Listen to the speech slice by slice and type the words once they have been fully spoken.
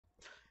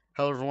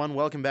Hello everyone,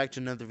 welcome back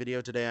to another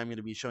video. Today I'm going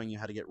to be showing you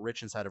how to get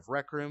rich inside of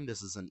Rec Room.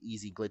 This is an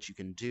easy glitch you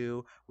can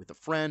do with a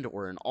friend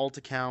or an alt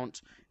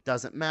account.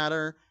 Doesn't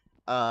matter.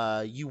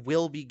 You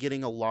will be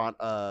getting a lot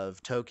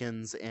of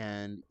tokens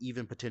and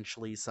even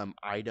potentially some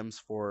items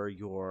for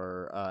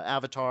your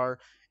avatar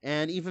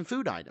and even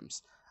food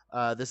items.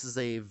 This is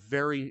a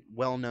very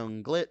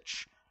well-known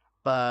glitch,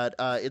 but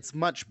it's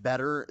much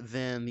better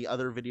than the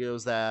other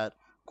videos that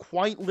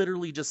quite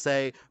literally just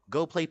say,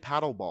 go play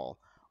paddleball.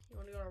 You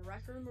want to go to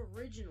Rec Room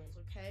Originals,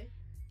 okay?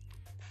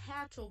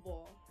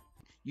 Paddleball.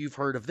 You've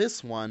heard of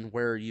this one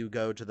where you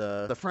go to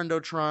the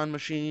Friend-O-Tron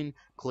machine,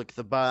 click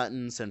the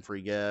button, send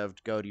free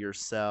gift, go to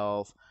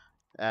yourself,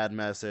 add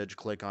message,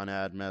 click on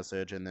add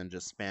message, and then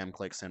just spam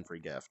click send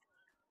free gift.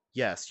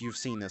 Yes, you've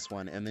seen this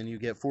one, and then you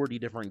get 40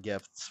 different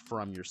gifts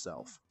from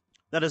yourself.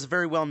 That is a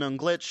very well-known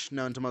glitch,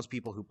 known to most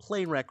people who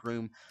play Rec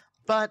Room,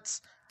 but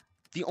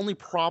the only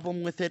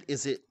problem with it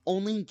is it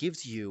only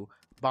gives you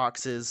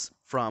boxes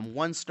from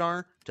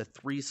 1-star to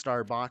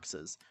 3-star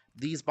boxes.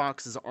 These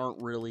boxes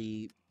aren't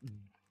really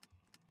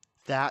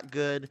that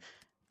good.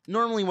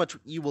 Normally what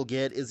you will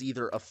get is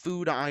either a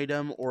food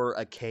item or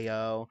a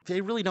KO.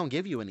 They really don't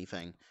give you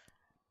anything.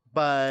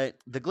 But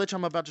the glitch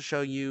I'm about to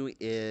show you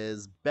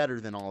is better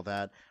than all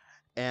that.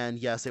 And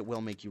yes, it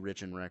will make you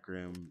rich in Rec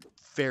Room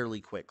fairly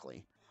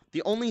quickly.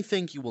 The only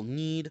thing you will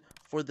need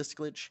for this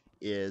glitch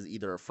is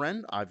either a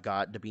friend. I've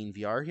got Dabine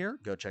VR here.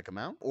 Go check him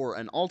out. Or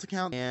an alt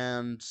account.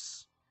 And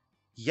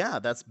yeah,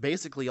 that's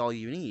basically all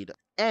you need.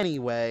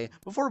 Anyway,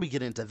 before we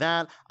get into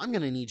that, I'm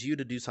going to need you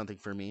to do something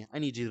for me. I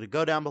need you to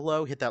go down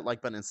below, hit that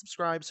like button, and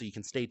subscribe so you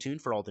can stay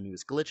tuned for all the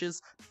newest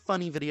glitches,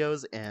 funny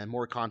videos, and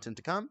more content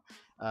to come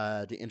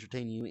to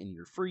entertain you in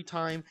your free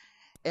time.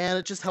 And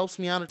it just helps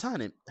me out a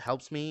ton. It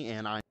helps me,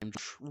 and I'm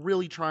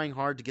really trying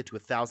hard to get to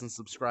 1,000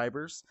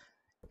 subscribers.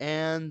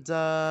 And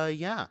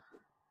yeah,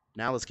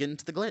 now let's get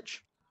into the glitch.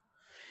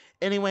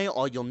 Anyway,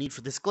 all you'll need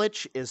for this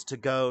glitch is to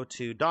go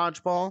to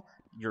Dodgeball,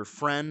 your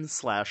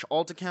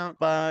friend/alt account,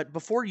 but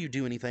before you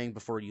do anything,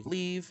 before you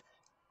leave,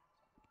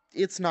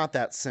 it's not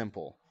that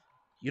simple.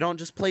 You don't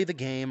just play the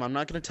game. I'm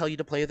not going to tell you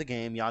to play the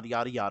game, yada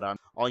yada yada.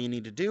 All you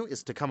need to do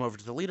is to come over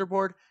to the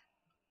leaderboard,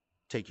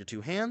 take your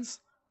two hands,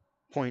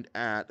 point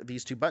at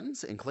these two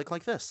buttons, and click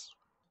like this.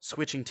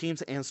 Switching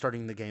teams and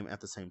starting the game at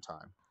the same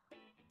time.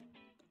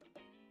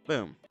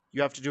 Boom.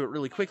 You have to do it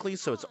really quickly,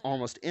 so it's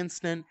almost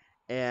instant,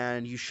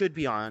 and you should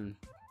be on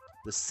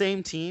the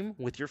same team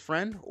with your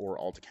friend or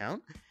alt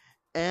account.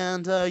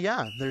 And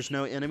yeah, there's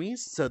no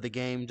enemies, so the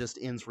game just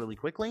ends really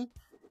quickly.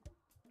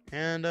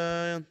 And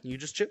you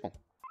just chill.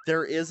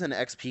 There is an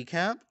XP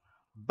cap,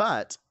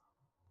 but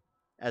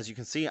as you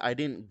can see, I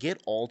didn't get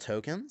all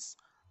tokens.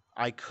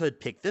 I could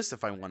pick this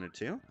if I wanted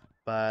to,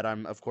 but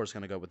I'm of course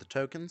going to go with the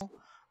tokens.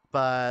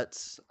 But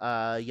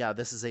yeah,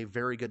 this is a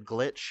very good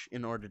glitch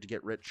in order to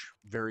get rich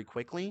very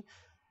quickly.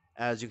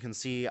 As you can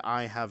see,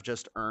 I have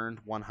just earned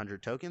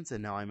 100 tokens,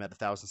 and now I'm at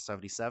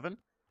 1,077.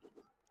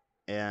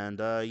 And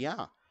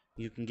yeah,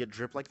 you can get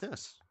drip like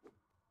this.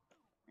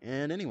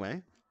 And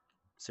anyway,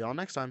 see y'all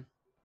next time.